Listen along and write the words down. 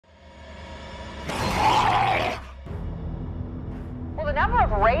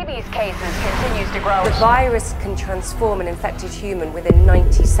number of rabies cases continues to grow. The virus can transform an infected human within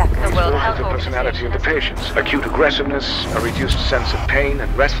 90 seconds. The World Health Of personality in the patients, acute aggressiveness, a reduced sense of pain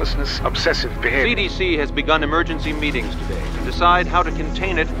and restlessness, obsessive behavior. CDC has begun emergency meetings today to decide how to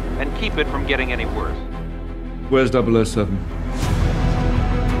contain it and keep it from getting any worse. Where's 007?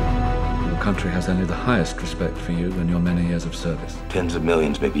 Your country has only the highest respect for you and your many years of service. Tens of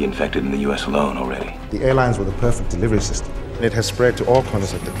millions may be infected in the US alone already. The airlines were the perfect delivery system. It has spread to all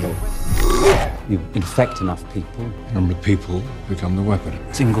corners of the globe. You infect enough people, And the people become the weapon.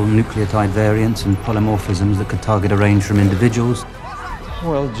 single nucleotide variants and polymorphisms that could target a range from individuals.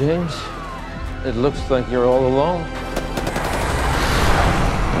 Well, James, it looks like you're all alone.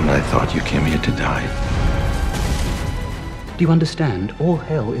 And I thought you came here to die. Do you understand? All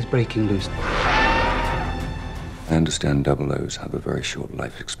hell is breaking loose. I understand 00s have a very short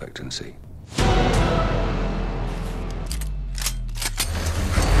life expectancy.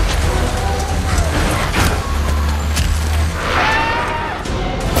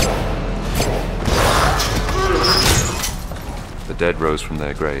 The dead rose from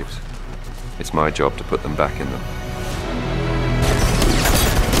their graves. It's my job to put them back in them.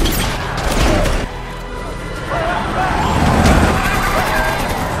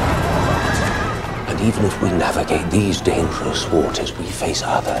 And even if we navigate these dangerous waters, we face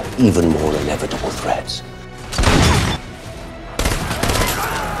other, even more inevitable threats.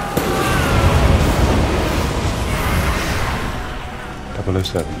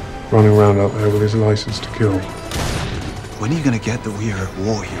 007. Running around out there with his license to kill. When are you going to get that we are at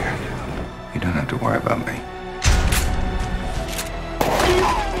war here? You don't have to worry about me.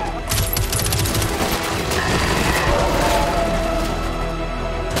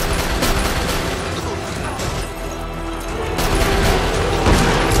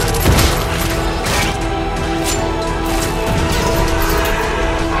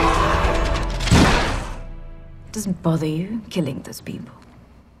 Doesn't bother you killing those people?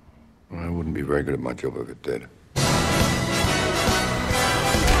 I wouldn't be very good at my job if it did.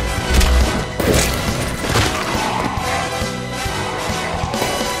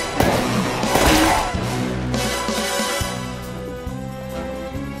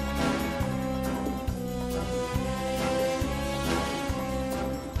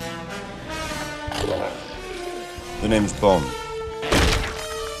 The name's Bond.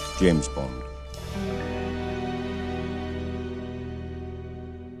 James Bond.